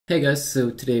Hey guys, so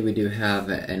today we do have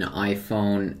an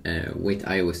iPhone with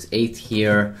iOS 8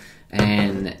 here,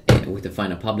 and with the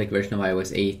final public version of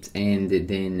iOS 8, and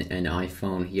then an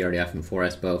iPhone here, the iPhone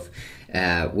 4S both,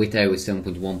 with iOS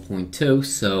 7.1.2.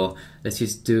 So let's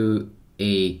just do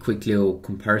a quick little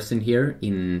comparison here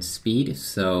in speed.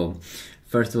 So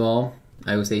first of all,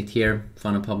 iOS 8 here,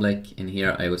 final public, and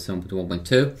here iOS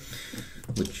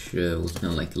 7.1.2, which was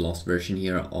kind of like the last version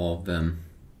here of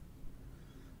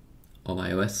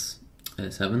iOS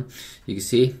 7. You can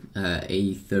see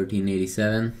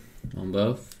A1387 on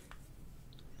both.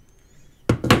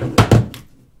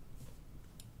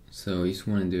 So you just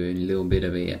want to do a little bit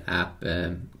of a app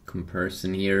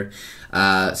comparison here.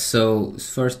 So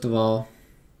first of all,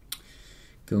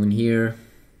 go in here,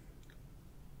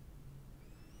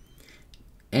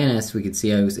 and as we can see,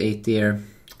 iOS 8 there,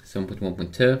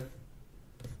 7.1.2.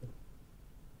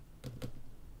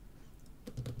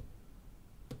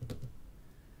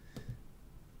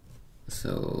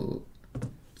 So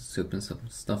let's open some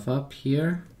stuff up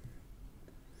here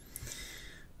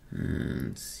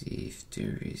and see if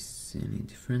there is any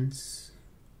difference.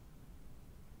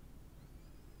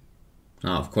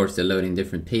 Of course, they're loading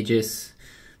different pages,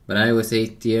 but iOS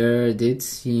 8 there did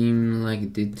seem like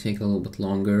it did take a little bit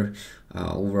longer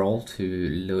overall to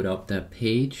load up that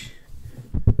page.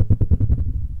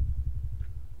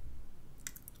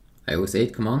 iOS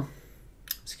 8, come on.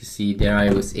 As you can see there,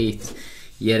 iOS 8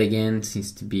 yet again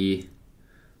seems to be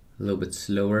a little bit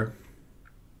slower.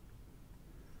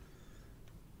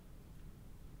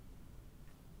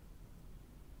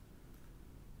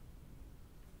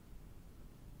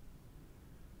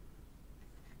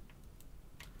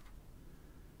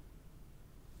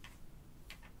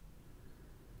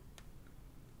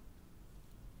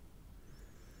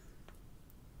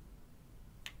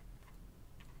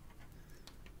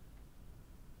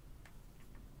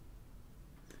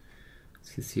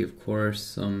 You can see, of course,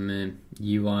 some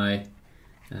UI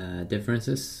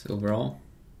differences overall.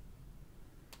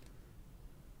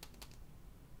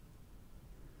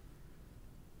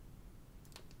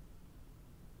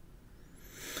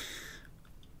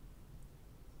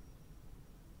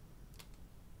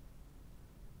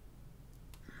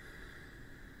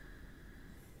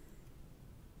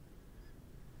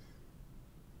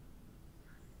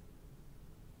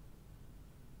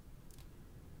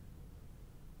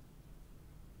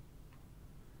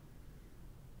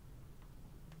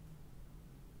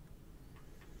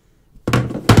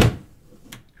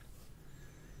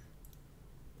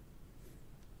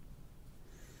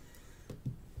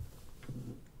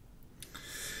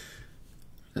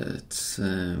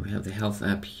 We have the health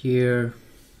app here,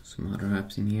 some other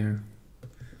apps in here,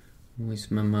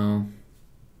 voice memo.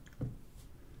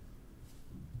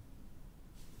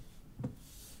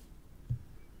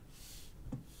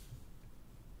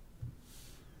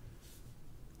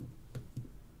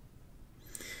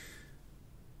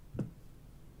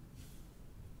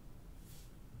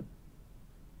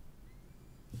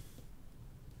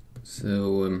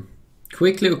 So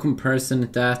quick little comparison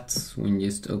at that when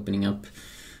just opening up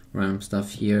random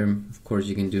stuff here. Of course,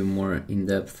 you can do more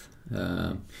in-depth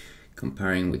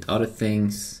comparing with other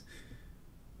things,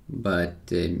 but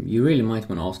you really might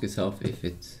want to ask yourself if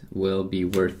it will be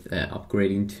worth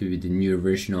upgrading to the newer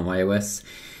version of iOS.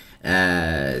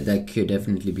 That could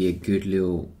definitely be a good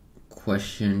little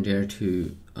question there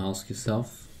to ask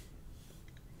yourself,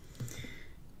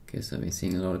 because I've been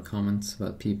seeing a lot of comments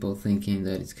about people thinking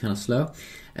that it's kind of slow.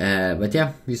 But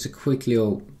yeah, just a quick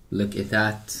little look at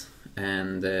that.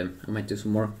 And I might do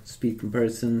some more speed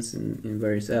comparisons in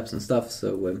various apps and stuff.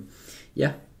 So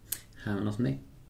yeah, have an awesome day.